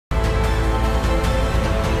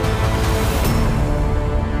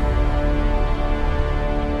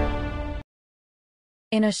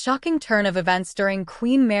In a shocking turn of events during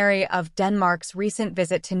Queen Mary of Denmark's recent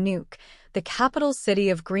visit to Nuuk, the capital city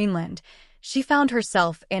of Greenland, she found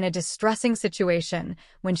herself in a distressing situation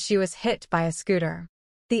when she was hit by a scooter.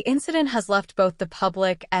 The incident has left both the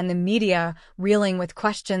public and the media reeling with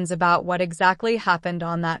questions about what exactly happened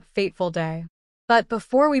on that fateful day. But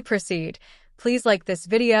before we proceed, please like this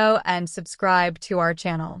video and subscribe to our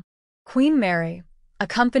channel. Queen Mary,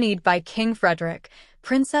 accompanied by King Frederick,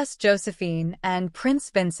 Princess Josephine, and Prince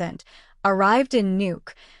Vincent, arrived in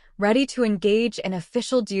Nuuk, ready to engage in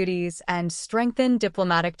official duties and strengthen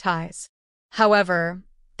diplomatic ties. However,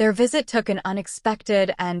 their visit took an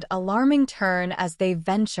unexpected and alarming turn as they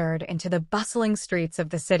ventured into the bustling streets of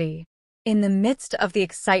the city. In the midst of the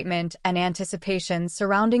excitement and anticipation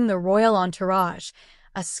surrounding the royal entourage,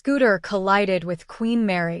 a scooter collided with Queen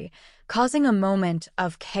Mary, causing a moment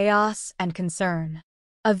of chaos and concern.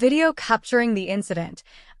 A video capturing the incident,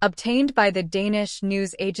 obtained by the Danish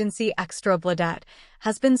news agency Ekstrabladet,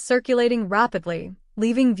 has been circulating rapidly,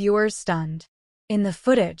 leaving viewers stunned. In the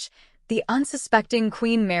footage, the unsuspecting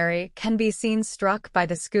Queen Mary can be seen struck by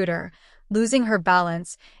the scooter, losing her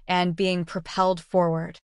balance and being propelled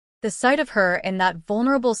forward. The sight of her in that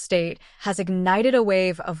vulnerable state has ignited a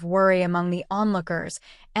wave of worry among the onlookers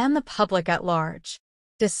and the public at large.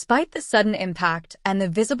 Despite the sudden impact and the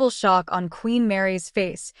visible shock on Queen Mary's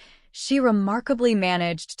face, she remarkably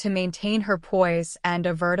managed to maintain her poise and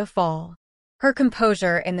avert a fall. Her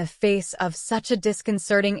composure in the face of such a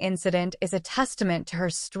disconcerting incident is a testament to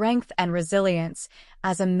her strength and resilience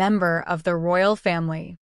as a member of the royal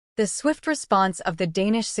family. The swift response of the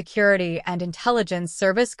Danish Security and Intelligence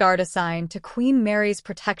Service Guard assigned to Queen Mary's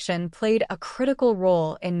protection played a critical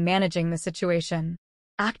role in managing the situation.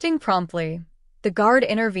 Acting promptly, the guard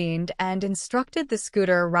intervened and instructed the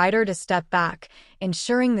scooter rider to step back,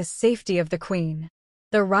 ensuring the safety of the Queen.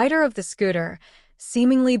 The rider of the scooter,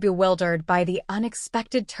 seemingly bewildered by the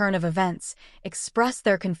unexpected turn of events, expressed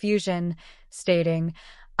their confusion, stating,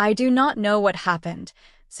 "I do not know what happened,"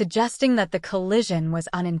 suggesting that the collision was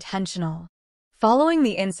unintentional. Following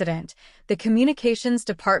the incident, the Communications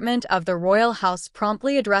Department of the Royal House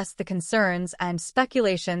promptly addressed the concerns and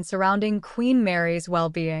speculation surrounding Queen Mary's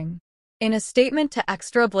well-being. In a statement to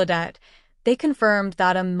Ekstrabladet, they confirmed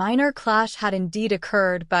that a minor clash had indeed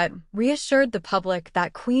occurred but reassured the public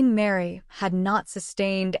that Queen Mary had not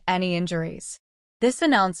sustained any injuries. This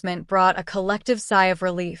announcement brought a collective sigh of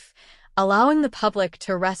relief, allowing the public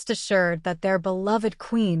to rest assured that their beloved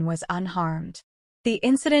queen was unharmed. The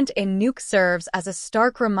incident in Nuuk serves as a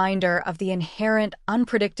stark reminder of the inherent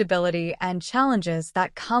unpredictability and challenges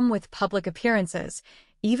that come with public appearances,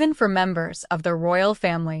 even for members of the royal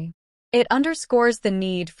family. It underscores the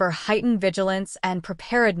need for heightened vigilance and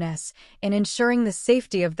preparedness in ensuring the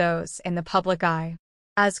safety of those in the public eye.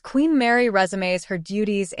 As Queen Mary resumes her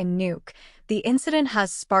duties in Nuuk, the incident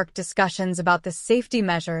has sparked discussions about the safety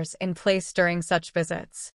measures in place during such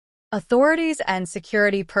visits. Authorities and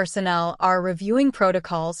security personnel are reviewing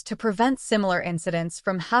protocols to prevent similar incidents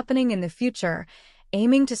from happening in the future,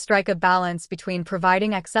 aiming to strike a balance between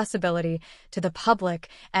providing accessibility to the public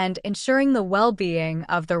and ensuring the well-being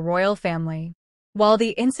of the royal family. While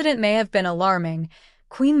the incident may have been alarming,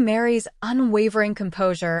 Queen Mary's unwavering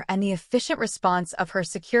composure and the efficient response of her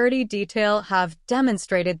security detail have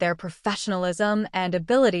demonstrated their professionalism and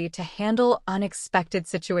ability to handle unexpected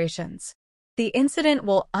situations. The incident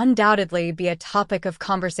will undoubtedly be a topic of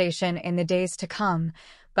conversation in the days to come,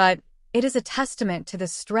 but it is a testament to the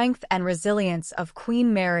strength and resilience of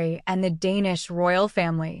Queen Mary and the Danish royal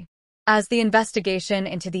family. As the investigation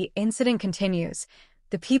into the incident continues,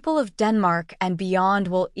 the people of Denmark and beyond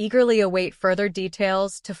will eagerly await further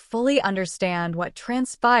details to fully understand what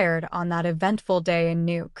transpired on that eventful day in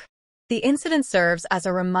Nuuk. The incident serves as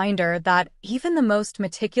a reminder that even the most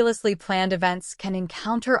meticulously planned events can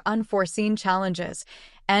encounter unforeseen challenges,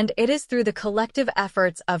 and it is through the collective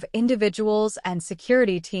efforts of individuals and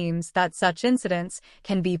security teams that such incidents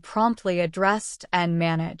can be promptly addressed and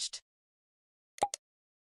managed.